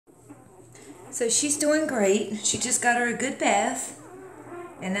So she's doing great. She just got her a good bath.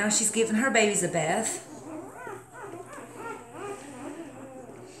 And now she's giving her babies a bath.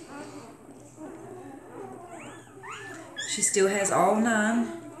 She still has all 9.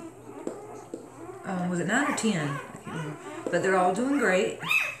 Was it 9 or 10? I can't remember. But they're all doing great.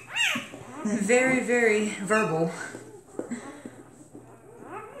 Very, very verbal.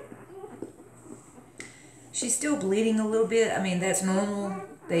 She's still bleeding a little bit. I mean, that's normal.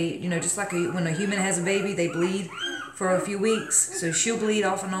 They, just like when a human has a baby, they bleed for a few weeks. So she'll bleed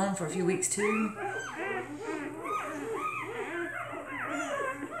off and on for a few weeks too.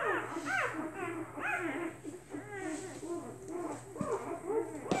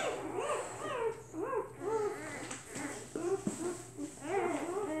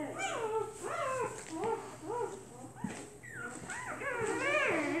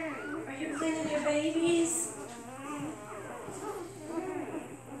 Are you cleaning your babies?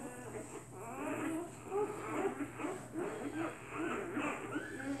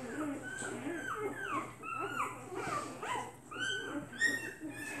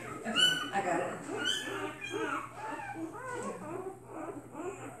 I got it.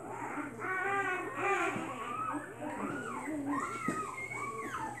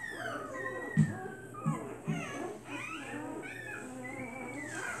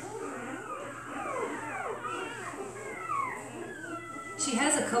 She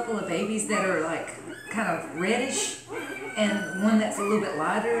has a couple of babies that are like kind of reddish and one that's a little bit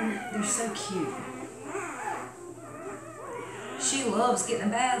lighter. They're so cute. She loves getting a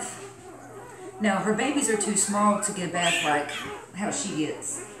bath. Now, her babies are too small to get a bath like how she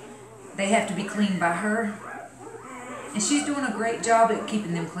gets. They have to be cleaned by her. And she's doing a great job at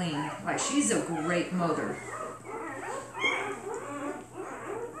keeping them clean. Like, she's a great mother.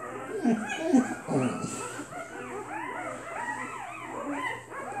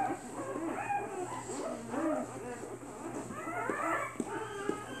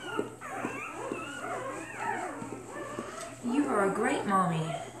 You are a great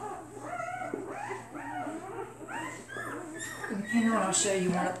mommy. Hang on, I'll show you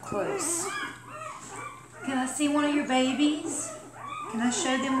one up close. Can I see one of your babies? Can I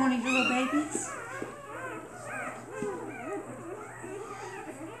show them one of your little babies?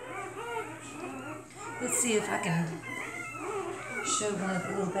 Let's see if I can show one of the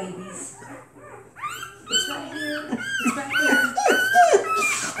little babies. It's right here. It's right here.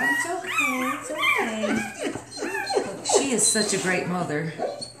 Oh, it's okay. It's okay. Look, she is such a great mother.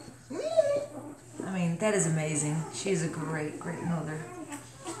 I mean, that is amazing. She's a great, great mother.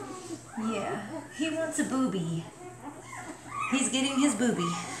 Yeah, he wants a booby. He's getting his booby.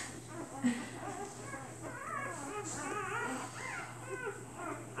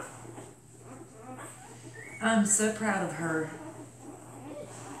 I'm so proud of her.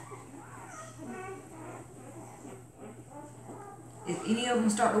 If any of them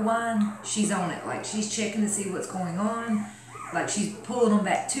start to whine, she's on it. Like, she's checking to see what's going on. Like, she's pulling them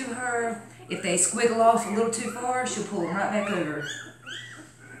back to her. If they squiggle off a little too far, she'll pull them right back over.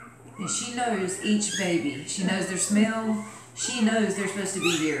 And she knows each baby. She knows their smell. She knows they're supposed to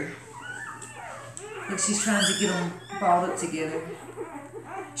be there. Look, she's trying to get them balled up together.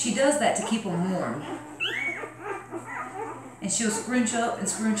 She does that to keep them warm. And she'll scrunch up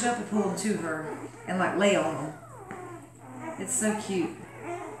and pull them to her and like lay on them. It's so cute.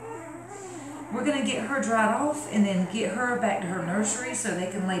 We're going to get her dried off and then get her back to her nursery so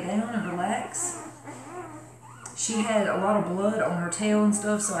they can lay down and relax. She had a lot of blood on her tail and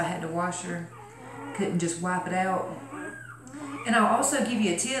stuff, so I had to wash her. Couldn't just wipe it out. And I'll also give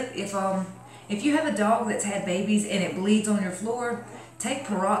you a tip. If you have a dog that's had babies and it bleeds on your floor, take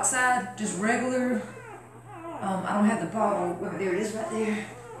peroxide, just regular. I don't have the bottle. Wait, there it is right there.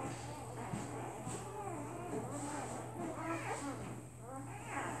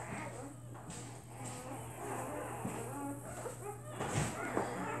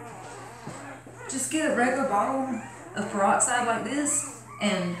 Just get a regular bottle of peroxide like this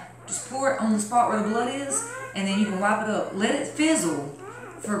and just pour it on the spot where the blood is, and then you can wipe it up. Let it fizzle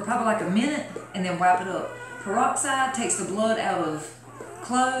for probably like a minute and then wipe it up. Peroxide takes the blood out of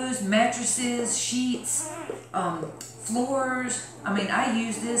clothes, mattresses, sheets, floors. I mean, I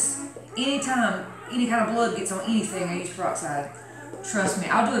use this anytime any kind of blood gets on anything. I use peroxide. Trust me.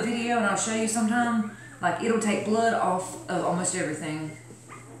 I'll do a video and I'll show you sometime. Like, it'll take blood off of almost everything.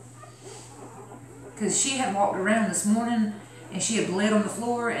 Because she had walked around this morning and she had bled on the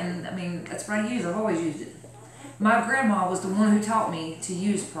floor, and I mean, that's what I use. I've always used it. My grandma was the one who taught me to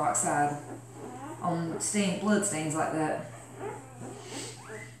use peroxide on blood stains like that.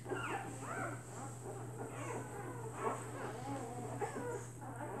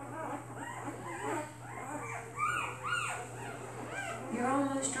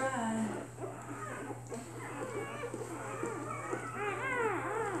 almost dry.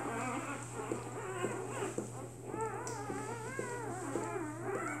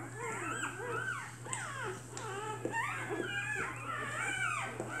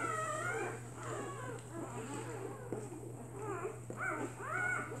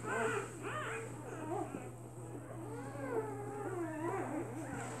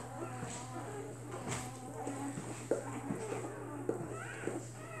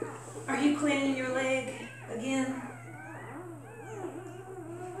 Are you cleaning your leg again?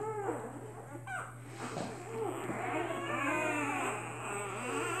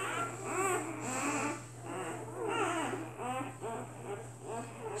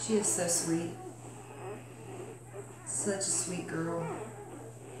 She is so sweet. Such a sweet girl.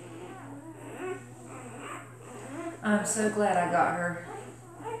 I'm so glad I got her.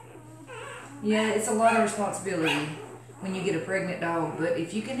 Yeah, it's a lot of responsibility when you get a pregnant dog, but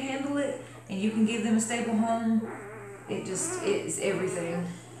if you can handle it and you can give them a stable home, it is everything.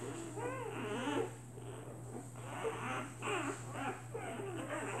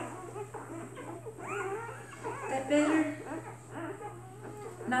 That better?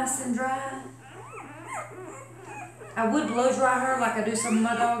 Nice and dry. I would blow dry her like I do some of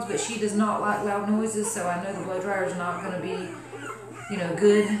my dogs, but she does not like loud noises, so I know the blow dryer is not going to be,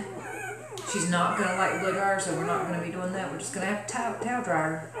 good. She's not going to like the blow dryer, so we're not going to be doing that. We're just going to have to towel dry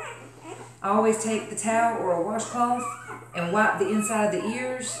her. I always take the towel or a washcloth and wipe the inside of the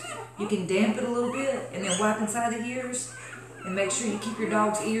ears. You can damp it a little bit and then wipe inside the ears, and make sure you keep your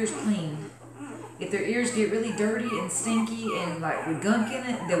dog's ears clean. If their ears get really dirty and stinky and like with gunk in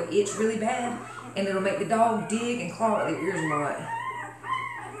it, they'll itch really bad, and it'll make the dog dig and claw at their ears a lot.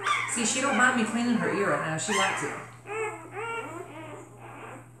 See, she don't mind me cleaning her ear right now. She likes it.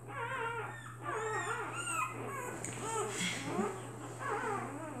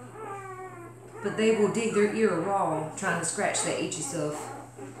 But they will dig their ear raw trying to scratch that itchy stuff.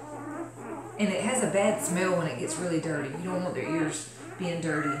 And it has a bad smell when it gets really dirty. You don't want their ears being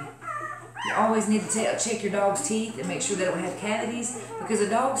dirty. You always need to check your dog's teeth and make sure they don't have cavities, because a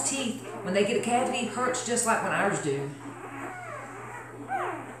dog's teeth, when they get a cavity, hurts just like when ours do.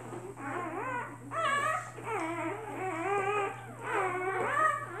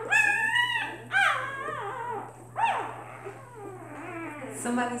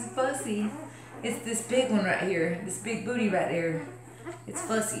 Somebody's fussy. It's this big one right here, this big booty right there. It's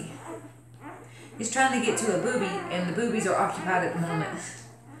fussy. It's trying to get to a booby, and the boobies are occupied at the moment.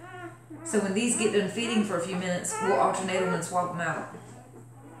 So when these get done feeding for a few minutes, we'll alternate them and swap them out.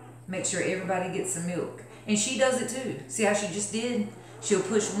 Make sure everybody gets some milk. And she does it too. See how she just did? She'll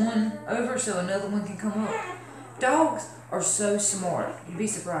push one over so another one can come up. Dogs are so smart. You'd be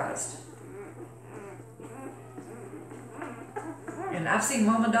surprised. And I've seen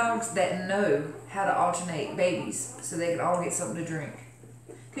mama dogs that know how to alternate babies so they can all get something to drink.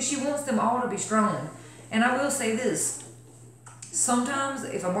 Because she wants them all to be strong. And I will say this. Sometimes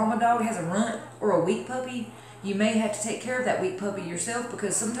if a mama dog has a runt or a weak puppy, you may have to take care of that weak puppy yourself,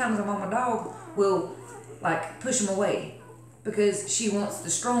 because sometimes a mama dog will push them away because she wants the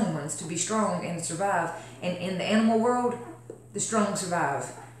strong ones to be strong and survive. And in the animal world, the strong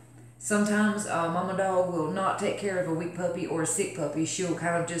survive. Sometimes a mama dog will not take care of a weak puppy or a sick puppy. She'll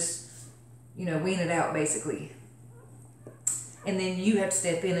kind of just, wean it out basically. And then you have to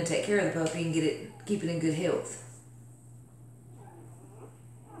step in and take care of the puppy and keep it in good health.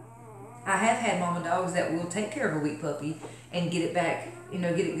 I have had mama dogs that will take care of a weak puppy and get it back, get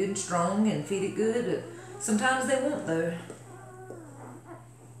it good and strong and feed it good. But sometimes they won't though.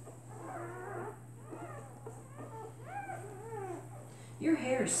 Your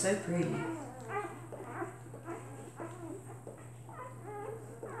hair is so pretty.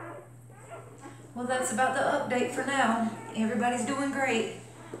 Well, that's about the update for now. Everybody's doing great.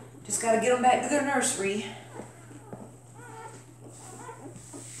 Just got to get them back to their nursery.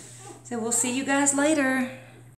 So we'll see you guys later.